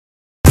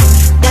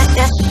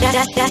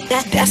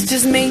That's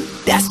just me,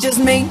 that's just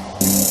me.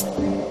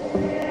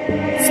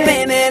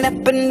 Spinning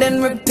up and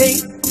then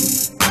repeat.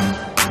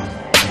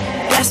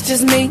 That's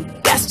just me,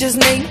 that's just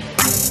me.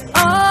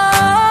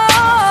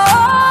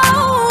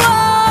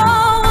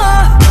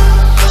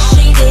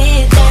 She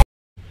did that.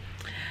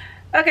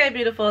 Okay,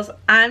 beautifuls,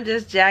 I'm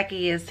Just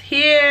Jackie is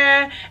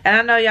here, and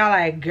I know y'all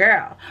like,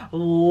 girl,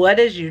 what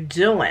is you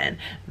doing,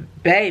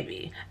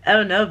 baby?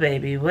 Oh no,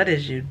 baby, what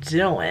is you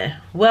doing?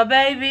 Well,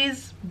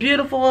 babies,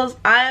 beautifuls,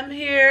 I am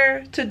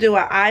here to do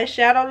an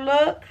eyeshadow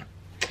look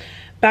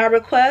by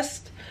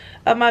request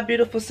of my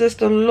beautiful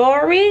sister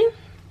Lori.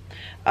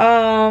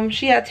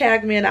 She had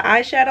tagged me in an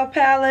eyeshadow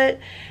palette,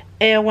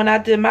 and when I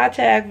did my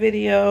tag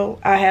video,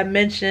 I had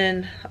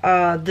mentioned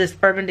this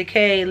Urban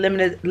Decay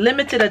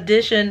limited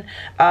edition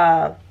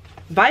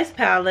Vice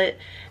palette,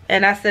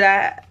 and I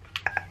said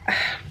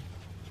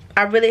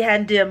I really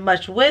hadn't did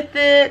much with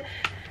it,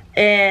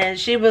 and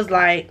she was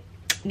like,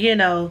 you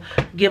know,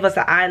 give us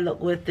an eye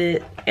look with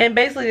it, and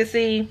basically to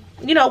see,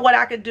 you know, what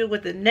I could do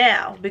with it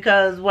now,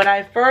 because when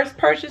I first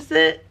purchased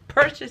it,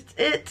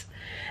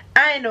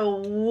 I didn't know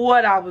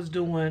what I was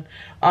doing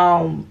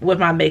with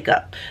my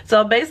makeup.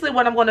 So basically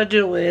what I'm going to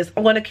do is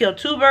I'm going to kill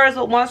two birds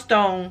with one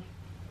stone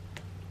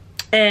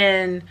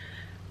and,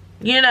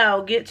 you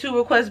know, get two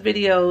request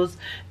videos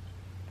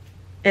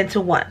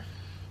into one.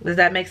 Does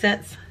that make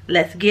sense?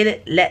 Let's get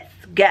it. Let's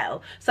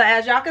go. So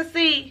as y'all can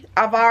see,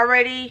 I've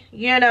already,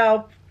 you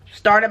know,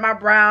 started my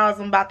brows.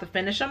 I'm about to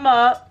finish them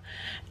up.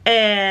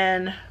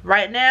 And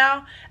right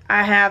now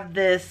I have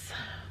this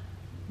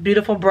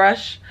beautiful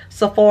brush,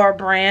 Sephora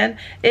brand.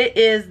 It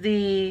is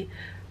the,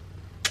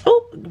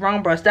 oh,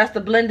 wrong brush. That's the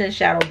blending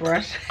shadow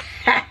brush.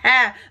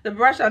 The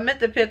brush I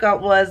meant to pick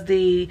up was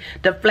the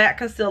flat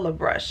concealer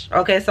brush.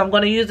 Okay, so I'm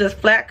going to use this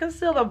flat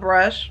concealer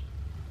brush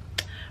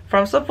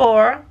from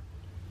Sephora.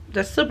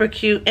 That's super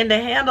cute, and the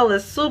handle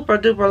is super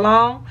duper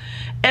long.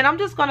 And I'm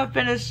just going to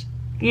finish,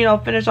 you know,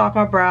 finish off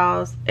my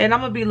brows. And I'm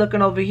going to be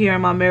looking over here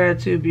in my mirror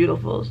too,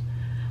 beautifuls.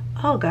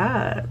 Oh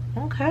God.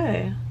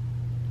 Okay.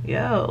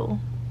 Yo.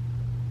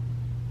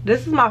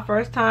 This is my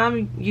first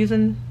time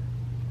using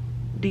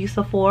these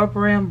Sephora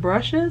brand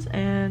brushes,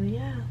 and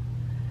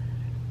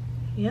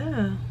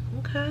yeah,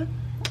 okay.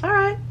 All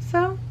right,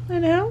 so, you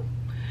know,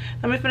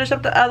 let me finish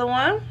up the other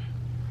one.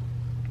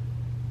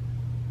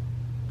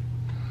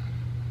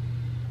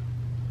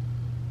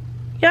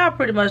 Y'all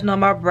pretty much know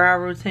my brow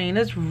routine.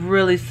 It's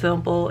really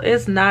simple.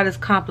 It's not as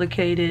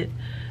complicated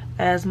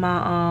as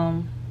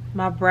my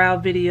my brow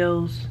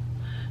videos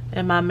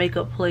and my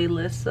makeup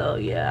playlist. So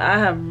yeah, I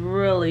have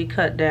really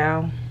cut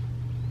down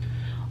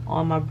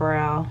on my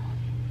brow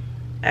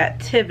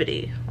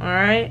activity. All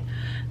right,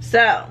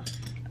 so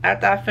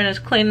after I finish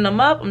cleaning them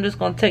up, I'm just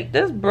gonna take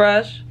this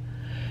brush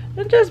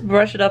and just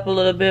brush it up a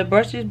little bit,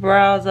 brush these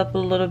brows up a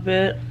little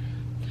bit,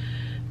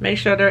 make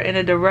sure they're in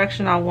the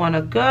direction I want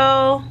to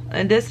go.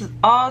 And this is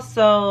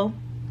also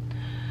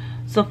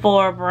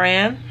Sephora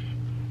brand.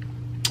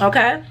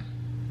 Okay,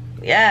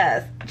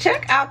 yes,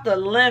 check out the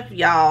length,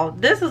 y'all.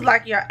 This is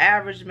like your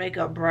average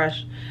makeup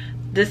brush.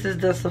 This is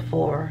the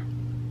Sephora.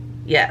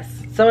 Yes.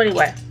 So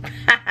anyway,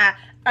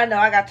 I know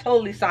I got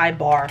totally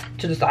sidebar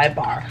to the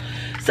sidebar.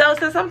 So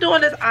since I'm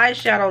doing this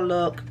eyeshadow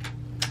look,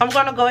 I'm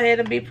going to go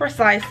ahead and be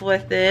precise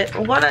with it.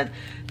 I'm going to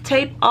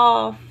tape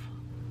off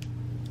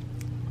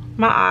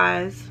my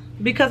eyes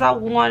because I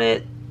want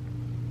it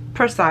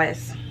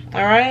precise.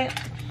 Alright?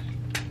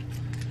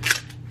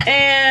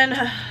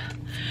 And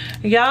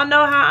y'all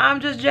know how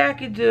I'm Just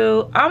Jackie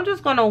do. I'm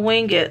just going to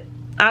wing it.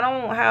 I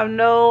don't have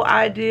no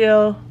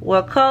idea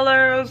what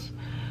colors,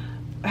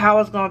 how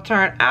it's gonna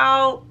turn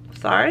out,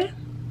 sorry,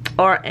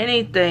 or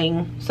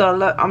anything. So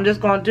look, I'm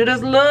just gonna do this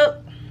look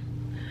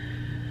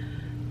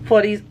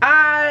for these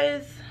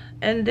eyes,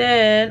 and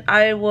then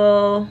I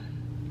will,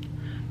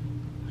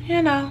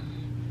 you know,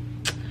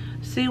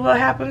 see what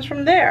happens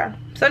from there.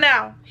 So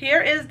now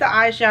here is the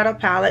eyeshadow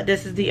palette.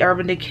 This is the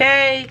Urban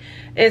Decay.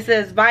 It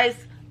says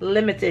Vice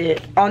Limited.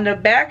 On the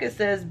back it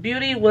says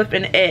Beauty with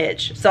an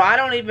Edge. So I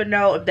don't even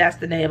know if that's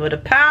the name of the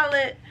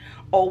palette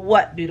or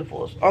what,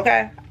 beautifuls.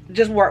 Okay,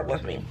 just work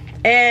with me.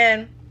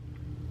 And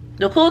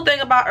the cool thing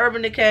about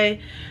Urban Decay,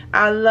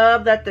 I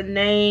love that the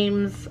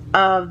names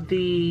of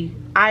the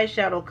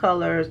eyeshadow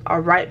colors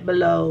are right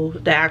below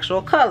the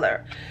actual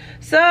color.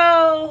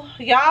 So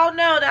y'all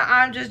know that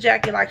I'm Just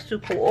Jackie likes to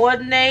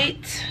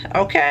coordinate.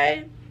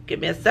 Okay, give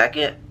me a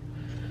second.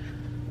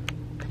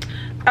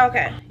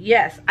 Okay,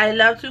 yes, I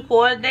love to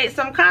coordinate.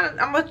 So I'm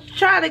gonna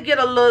try to get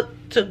a look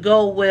to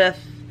go with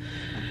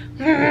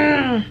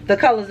the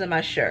colors in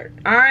my shirt.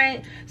 All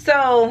right,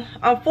 so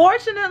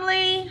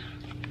unfortunately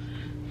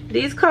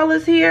these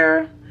colors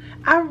here,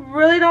 I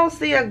really don't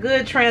see a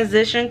good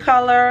transition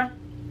color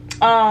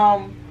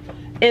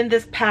in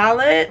this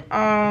palette.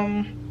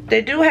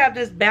 They do have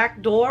this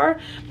back door,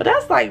 but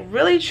that's like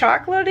really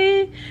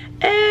chocolatey,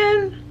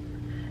 and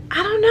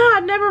I don't know, I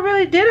never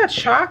really did a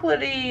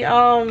chocolatey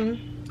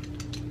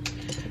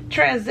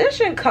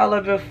transition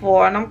color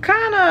before, and I'm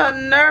kind of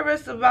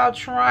nervous about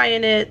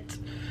trying it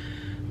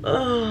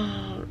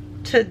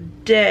today.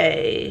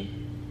 day.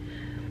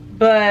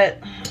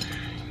 But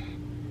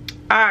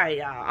alright,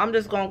 y'all, I'm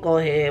just gonna go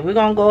ahead. We're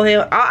gonna go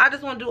ahead. I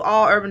just want to do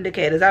all Urban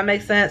Decay. Does that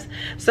make sense?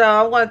 So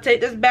I'm gonna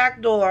take this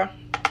back door,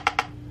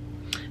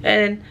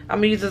 and I'm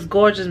gonna use this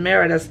gorgeous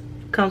mirror that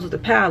comes with the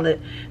palette,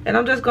 and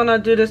I'm just gonna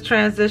do this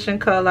transition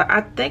color.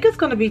 I think it's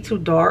gonna be too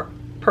dark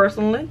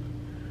personally,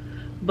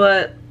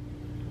 but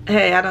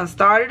hey, I done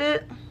started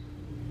it,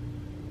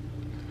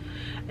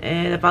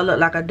 and if I look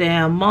like a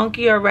damn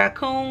monkey or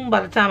raccoon by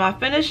the time I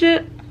finish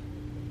it,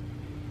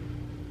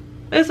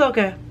 it's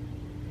okay.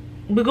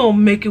 We're gonna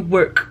make it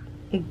work,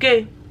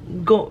 okay?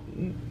 Go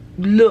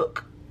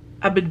look,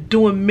 I've been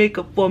doing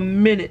makeup for a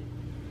minute.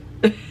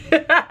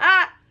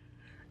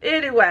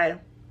 Anyway,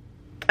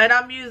 and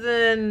I'm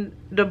using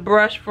the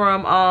brush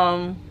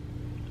from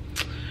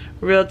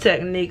Real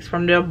Techniques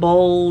from their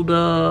bold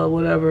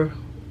whatever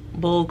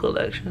bold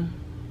collection.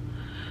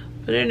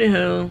 But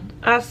anywho,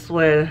 I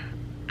swear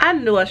I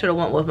knew I should have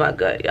went with my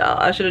gut, y'all.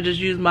 I should have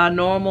just used my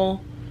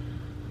normal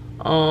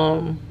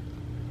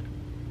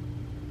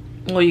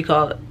what do you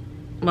call it,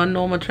 my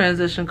normal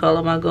transition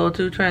color, my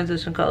go-to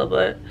transition color.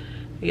 But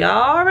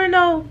y'all already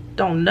know,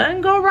 don't nothing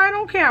go right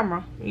on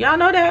camera. Y'all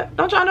know that,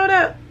 don't y'all know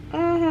that?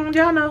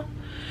 Y'all know.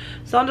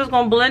 So I'm just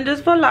gonna blend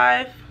this for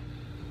life,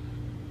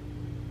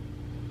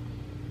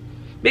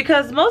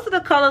 because most of the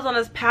colors on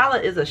this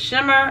palette is a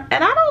shimmer,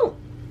 and I don't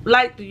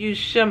like to use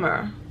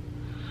shimmer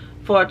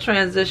for a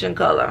transition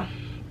color.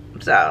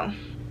 So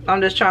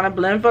I'm just trying to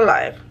blend for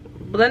life.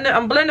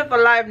 I'm blending for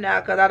life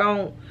now because I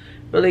don't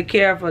really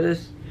care for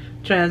this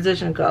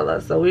transition color.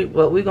 So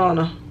we're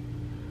gonna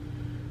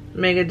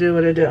make it do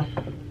what it do. All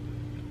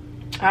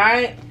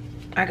right,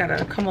 I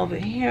gotta come over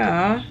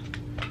here.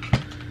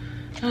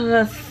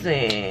 Let's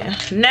see.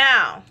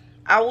 Now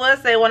I would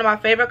say one of my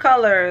favorite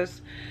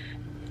colors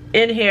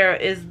in here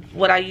is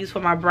what I use for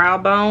my brow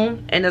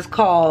bone, and it's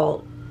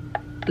called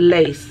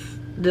Lace.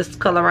 This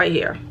color right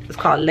here, it's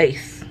called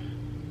Lace.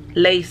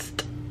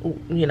 Laced,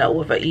 you know,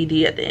 with an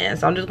ED at the end.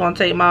 So I'm just gonna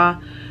take my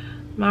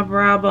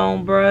brow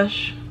bone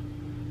brush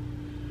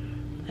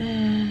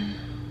and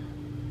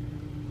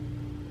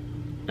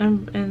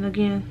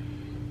again,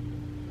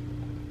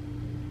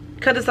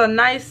 because it's a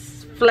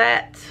nice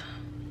flat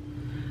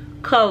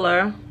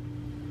color,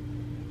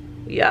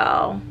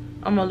 y'all,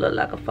 I'm gonna look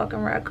like a fucking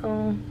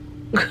raccoon.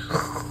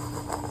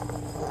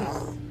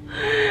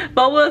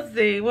 But we'll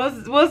see.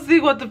 We'll see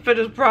what the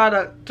finished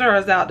product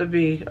turns out to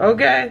be,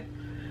 okay?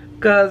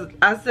 Because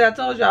I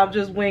told you I'm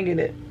just winging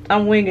it.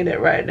 I'm winging it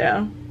right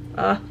now.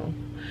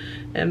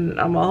 And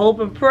I'm gonna hope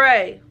and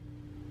pray,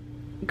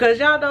 because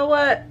y'all know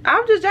what,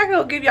 ImJustJackie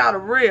gonna give y'all the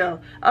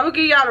real. I'm gonna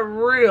give y'all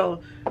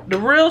the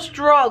real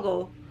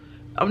struggle.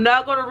 I'm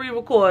not gonna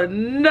re-record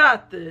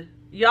nothing.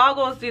 Y'all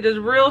gonna see this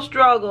real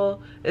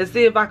struggle and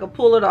see if I can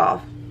pull it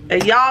off,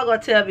 and y'all gonna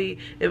tell me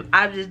if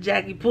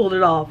ImJustJackie pulled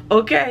it off,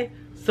 okay?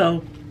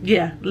 So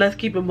yeah, let's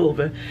keep it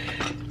moving.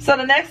 So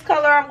the next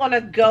color I'm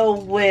gonna go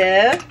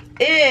with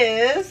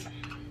is,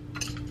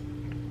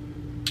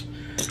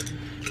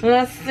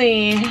 let's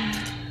see,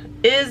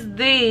 is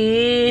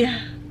the,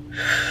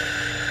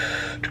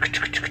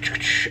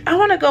 I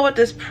want to go with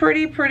this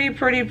pretty pink,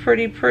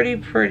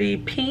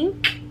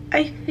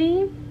 I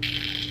think.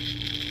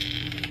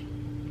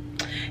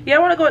 Yeah, I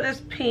want to go with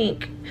this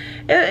pink.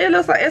 It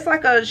looks like, it's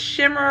like a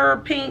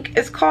shimmer pink.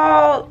 It's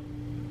called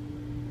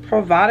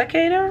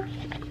Provocateur.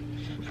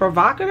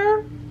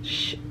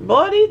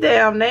 Boy, these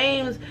damn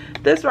names.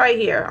 This right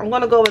here, I'm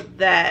gonna go with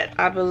that,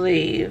 I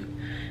believe.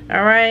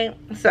 All right,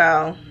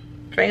 so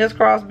fingers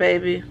crossed,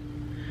 baby.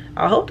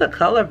 I hope the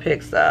color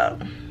picks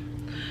up.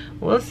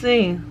 We'll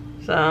see.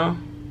 So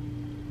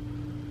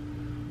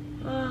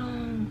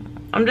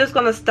I'm just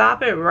gonna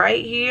stop it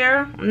right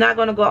here. I'm not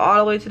gonna go all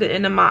the way to the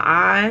end of my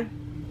eye,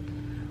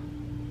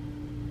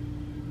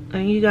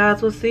 and you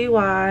guys will see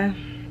why.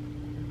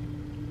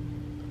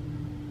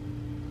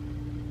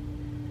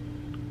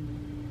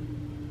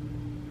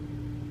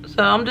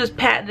 So I'm just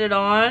patting it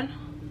on.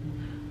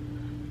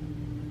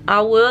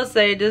 I will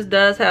say this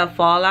does have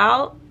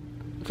fallout.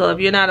 So if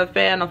you're not a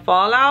fan of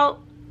fallout,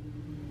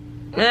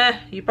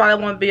 you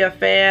probably won't be a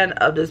fan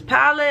of this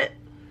palette.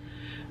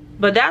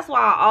 But that's why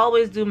I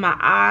always do my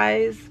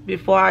eyes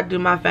before I do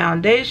my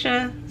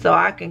foundation, so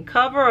I can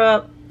cover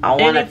up. I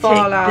want to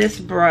take this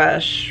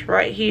brush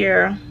right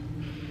here,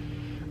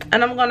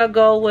 and I'm gonna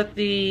go with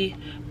the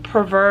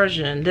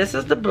Perversion. This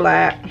is the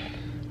black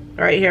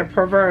right here,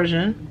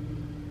 Perversion.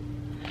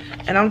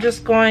 And I'm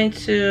just going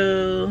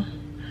to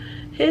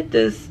hit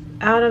this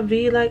outer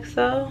V like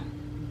so,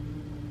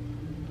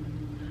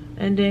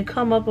 and then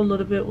come up a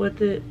little bit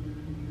with it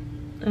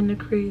in the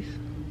crease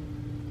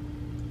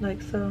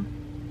like so.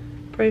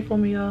 Pray for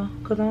me, y'all,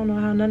 because I don't know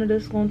how none of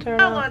this is going to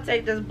turn out. I'm going to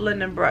take this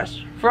blending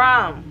brush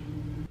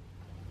from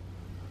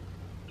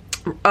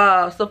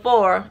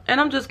Sephora,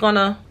 and I'm just going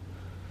to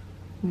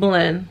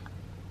blend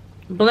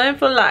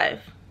for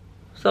life.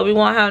 So we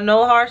won't have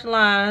no harsh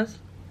lines.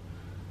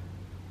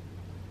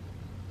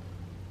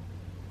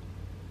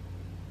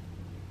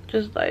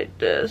 Just like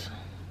this.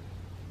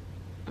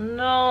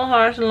 No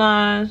harsh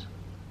lines.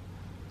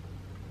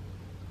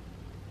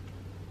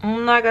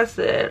 Like I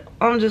said,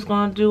 I'm just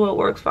gonna do what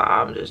works for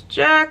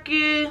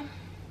ImJustJackie.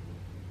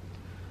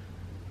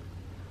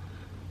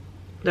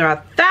 There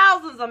are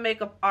thousands of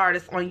makeup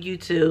artists on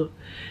YouTube.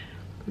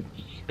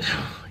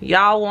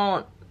 Y'all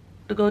want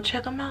to go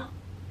check them out?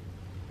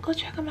 Go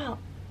check them out.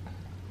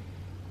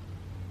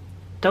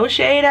 Throw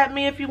shade at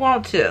me if you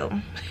want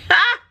to.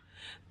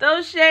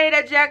 Throw shade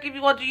at Jackie if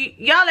you want to.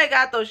 Y'all ain't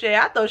got to throw shade.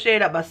 I throw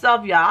shade at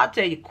myself, y'all. I'll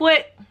tell you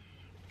quick.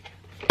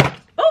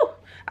 Oh,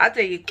 I'll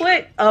tell you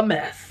quick. A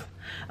mess.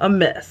 A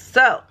mess.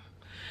 So,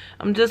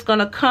 I'm just going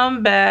to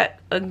come back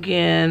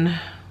again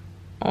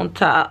on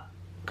top.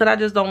 Because I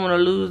just don't want to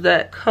lose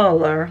that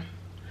color.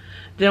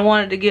 Didn't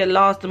want it to get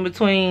lost in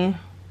between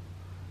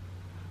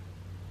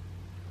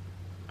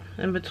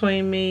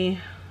me,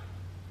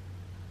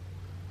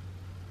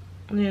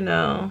 you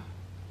know,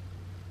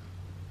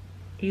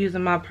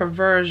 using my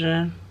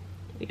perversion.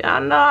 Yeah, I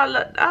know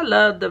I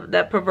love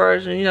that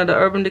perversion, you know, the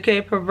Urban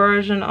Decay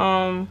perversion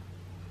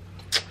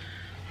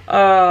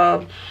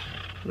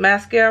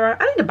mascara.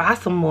 I need to buy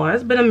some more.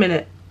 It's been a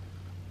minute.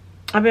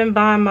 I've been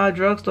buying my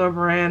drugstore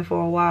brand for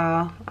a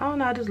while. I don't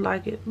know, I just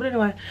like it. But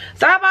anyway,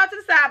 sidebar to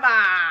the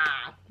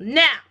sidebar.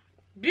 Now,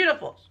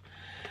 beautifuls.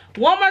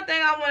 One more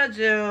thing I want to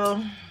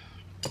do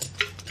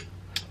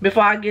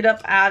before I get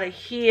up out of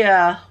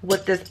here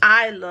with this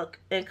eye look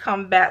and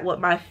come back with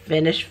my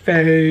finished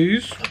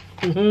face.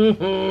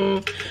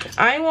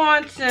 I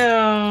want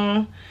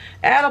to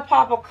add a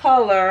pop of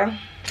color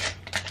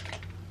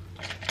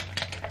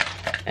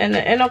in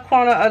the inner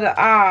corner of the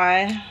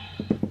eye.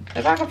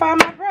 If I can find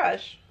my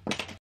brush.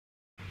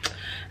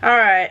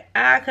 Alright,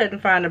 I couldn't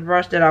find the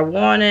brush that I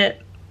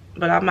wanted,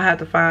 but I'm gonna have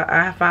to find,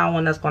 I found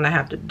one that's gonna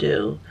have to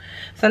do.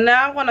 So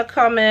now I'm gonna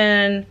come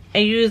in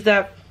and use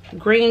that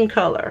green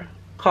color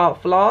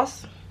called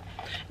Floss.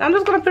 And I'm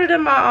just gonna put it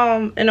in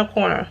my inner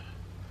corner.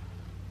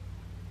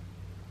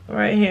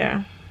 Right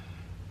here.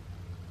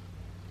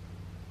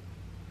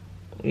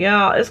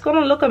 Y'all, it's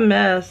gonna look a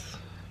mess.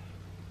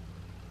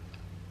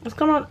 It's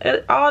gonna,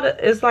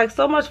 it's like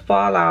so much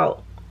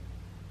fallout.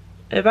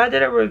 If I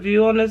did a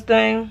review on this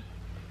thing,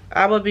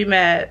 I would be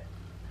mad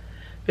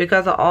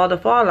because of all the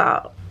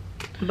fallout.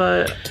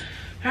 But,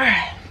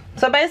 alright.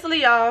 So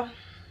basically, y'all,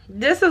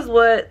 this is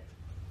what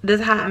this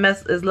hot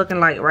mess is looking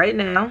like right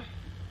now.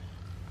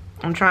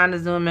 I'm trying to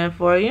zoom in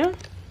for you.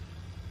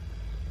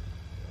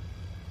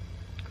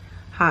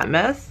 Hot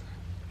mess.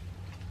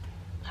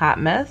 Hot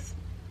mess.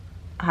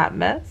 Hot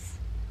mess.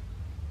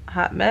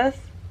 Hot mess.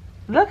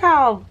 Look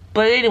how,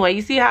 but anyway,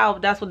 you see how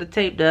that's what the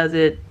tape does.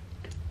 It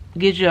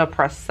gives you a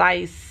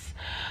precise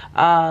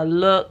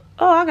look.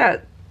 Oh, I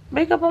got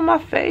makeup on my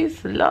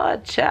face.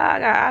 Lord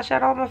child, I got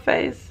eyeshadow on my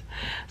face.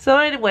 So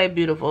anyway,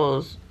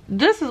 beautifuls,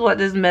 this is what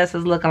this mess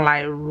is looking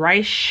like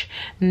right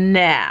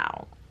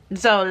now.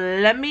 So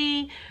let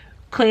me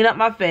clean up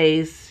my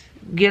face,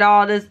 get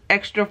all this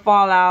extra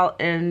fallout,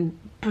 and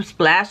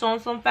splash on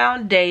some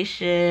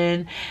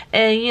foundation,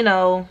 and you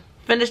know,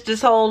 finish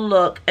this whole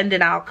look, and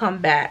then I'll come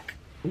back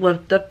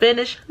with the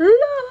finished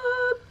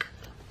look.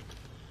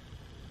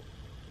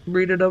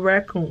 Rita the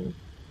raccoon.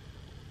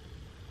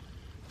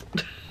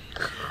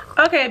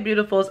 Okay,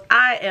 beautifuls,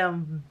 I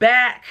am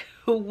back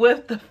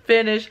with the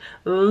finished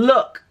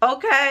look.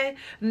 Okay,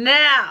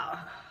 now,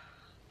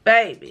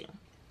 baby,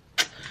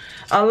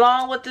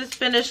 along with this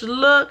finished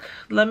look,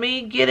 let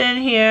me get in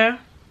here.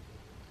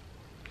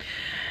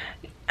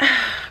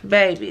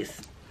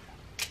 Babies,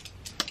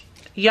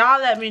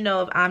 y'all let me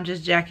know if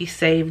ImJustJackie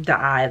saved the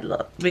eye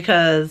look,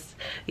 because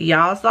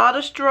y'all saw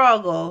the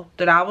struggle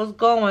that I was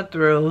going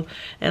through.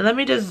 And let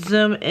me just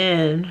zoom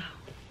in.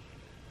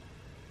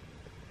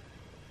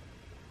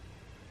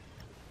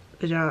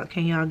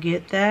 Can y'all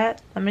get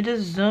that? Let me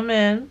just zoom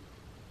in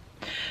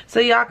so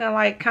y'all can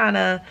like kind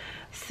of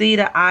see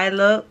the eye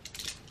look.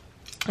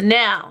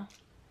 Now,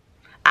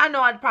 I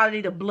know I'd probably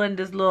need to blend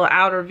this little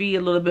outer V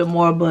a little bit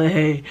more, but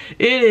hey,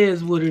 it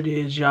is what it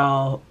is,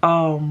 y'all.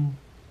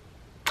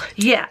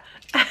 Yeah.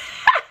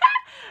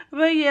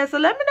 But yeah, so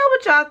let me know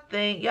what y'all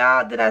think.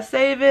 Y'all, did I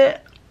save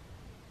it?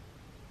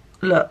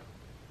 Look.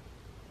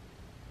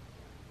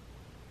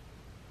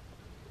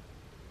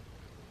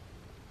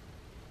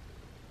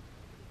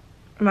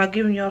 Am I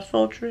giving y'all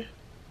sultry?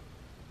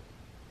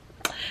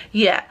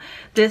 Yeah,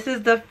 this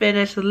is the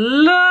finished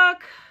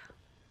look.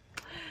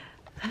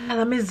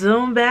 Let me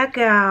zoom back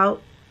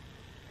out.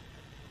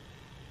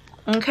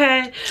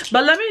 Okay,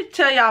 but let me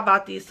tell y'all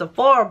about these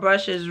Sephora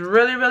brushes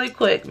really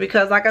quick,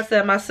 because like I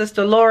said, my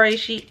sister Lori,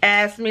 she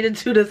asked me to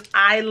do this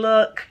eye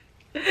look,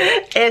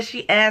 and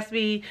she asked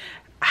me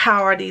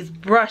how are these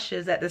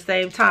brushes at the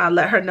same time.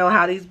 Let her know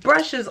how these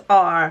brushes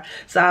are.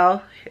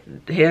 So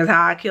here's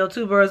how I kill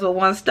two birds with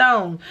one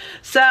stone.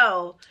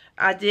 So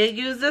I did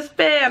use this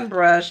fan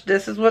brush.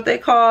 This is what they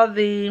call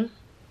they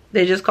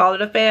just call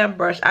it a fan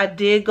brush. I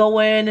did go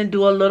in and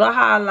do a little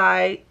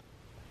highlight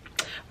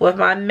with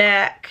my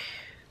MAC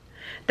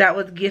that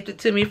was gifted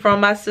to me from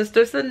my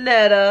sister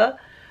Sonetta,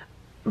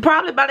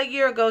 probably about a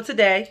year ago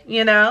today,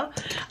 you know.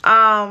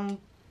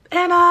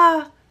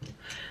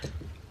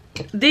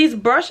 These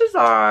brushes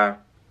are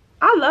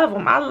I love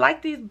them. I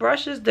like these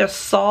brushes. They're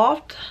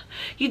soft.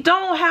 You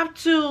don't have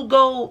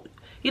to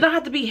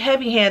be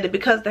heavy-handed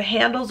because the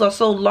handles are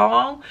so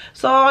long.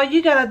 So all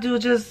you gotta do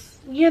is just,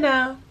 you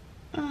know,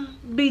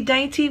 be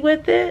dainty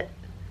with it.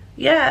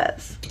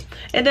 Yes.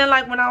 And then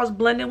like when I was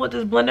blending with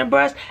this blending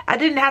brush, I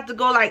didn't have to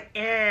go like,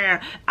 I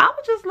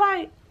was just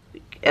like,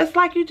 it's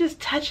like you just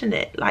touching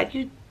it. Like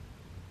you,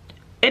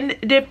 and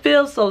it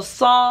feels so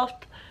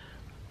soft.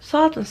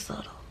 Soft and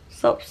subtle.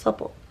 So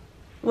supple.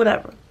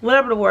 Whatever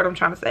the word I'm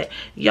trying to say.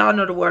 Y'all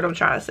know the word I'm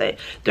trying to say.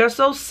 They're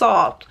so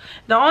soft.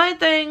 The only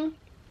thing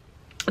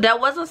that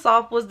wasn't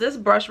soft was this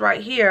brush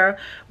right here,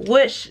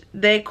 which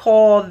they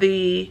call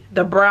the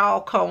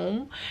brow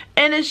comb,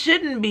 and it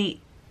shouldn't be.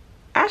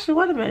 Actually,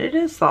 wait a minute, it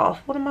is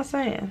soft. What am I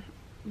saying?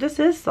 This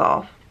is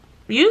soft.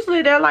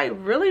 Usually they're like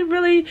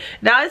really,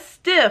 now it's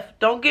stiff,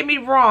 don't get me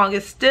wrong,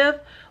 it's stiff,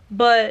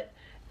 but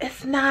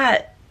it's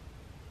not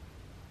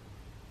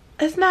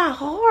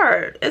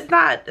hard. It's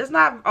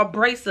not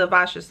abrasive,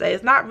 I should say.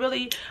 It's not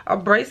really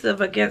abrasive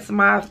against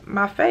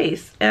my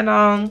face. And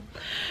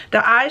the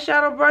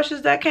eyeshadow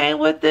brushes that came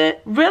with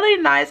it,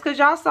 really nice, because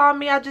y'all saw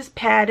me, I just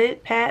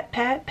patted, pat.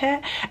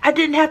 I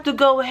didn't have to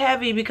go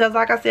heavy because,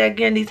 like I said,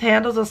 again, these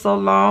handles are so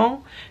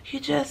long. You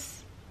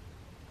just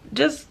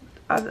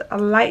a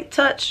light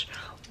touch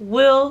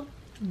will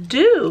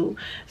do.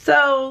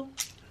 So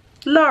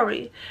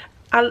Lori,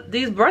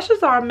 these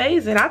brushes are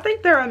amazing. I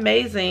think they're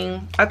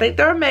amazing.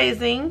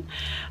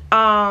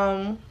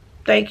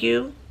 Thank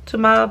you to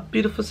my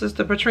beautiful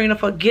sister Patrina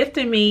for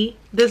gifting me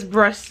this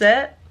brush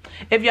set.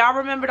 If y'all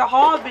remember the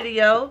haul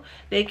video,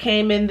 they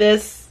came in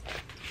this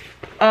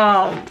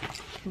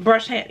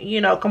brush hand, you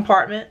know,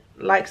 compartment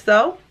like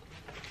so.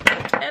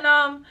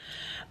 And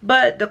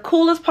but the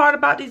coolest part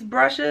about these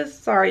brushes,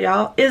 sorry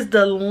y'all, is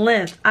the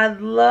length. I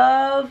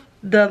love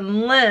the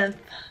length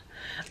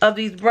of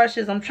these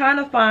brushes. I'm trying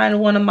to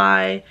find one of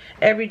my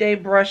everyday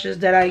brushes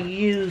that I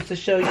use to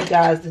show you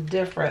guys the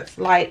difference.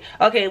 Like,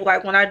 okay,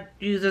 like when I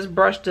use this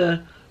brush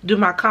to do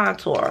my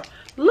contour,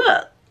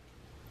 look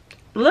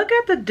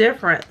at the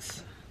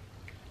difference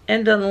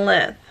in the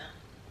length.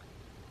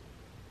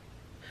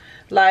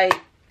 Like,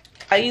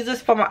 I use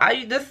this for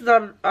my, this is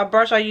a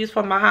brush I use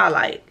for my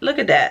highlight. Look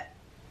at that.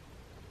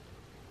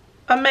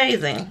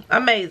 Amazing.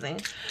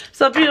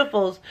 So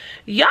beautifuls,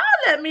 y'all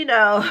let me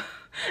know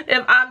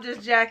if I'm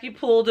Just Jackie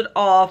pulled it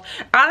off.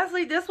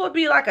 Honestly, this would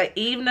be like an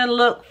evening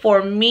look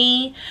for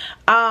me.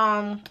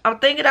 I'm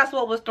thinking that's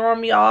what was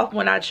throwing me off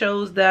when I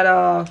chose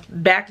that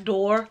back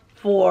door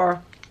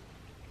for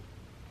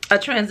a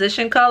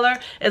transition color.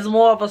 It's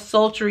more of a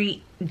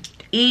sultry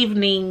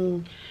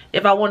evening.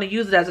 If I want to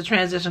use it as a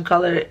transition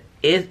color,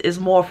 it's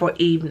more for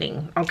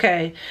evening.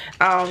 Okay,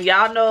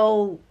 y'all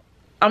know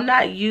I'm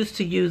not used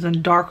to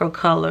using darker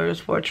colors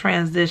for a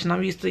transition.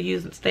 I'm used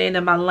to staying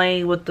in my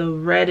lane with the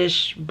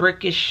reddish,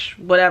 brickish,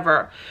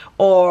 whatever,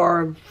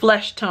 or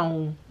flesh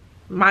tone,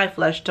 my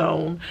flesh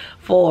tone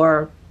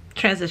for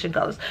transition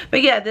colors.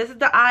 But yeah, this is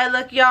the eye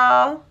look,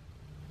 y'all.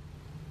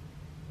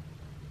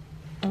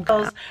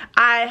 Okay.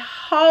 I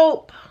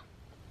hope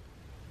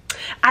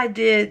I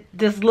did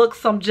this look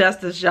some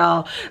justice,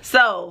 y'all.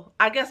 So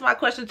I guess my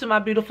question to my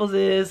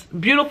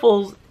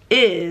beautifuls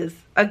is,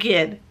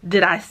 again,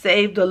 did I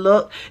save the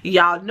look?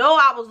 Y'all know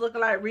I was looking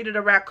like Rita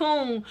the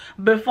Raccoon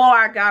before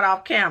I got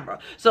off camera.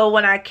 So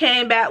when I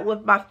came back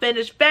with my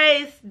finished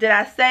face, did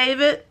I save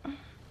it?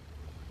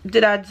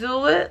 Did I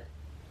do it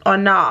or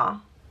nah?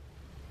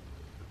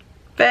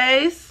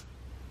 Face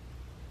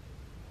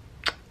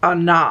or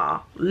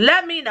nah?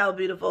 Let me know,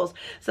 beautifuls.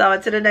 So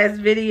until the next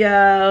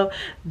video,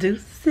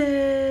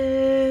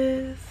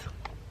 deuces.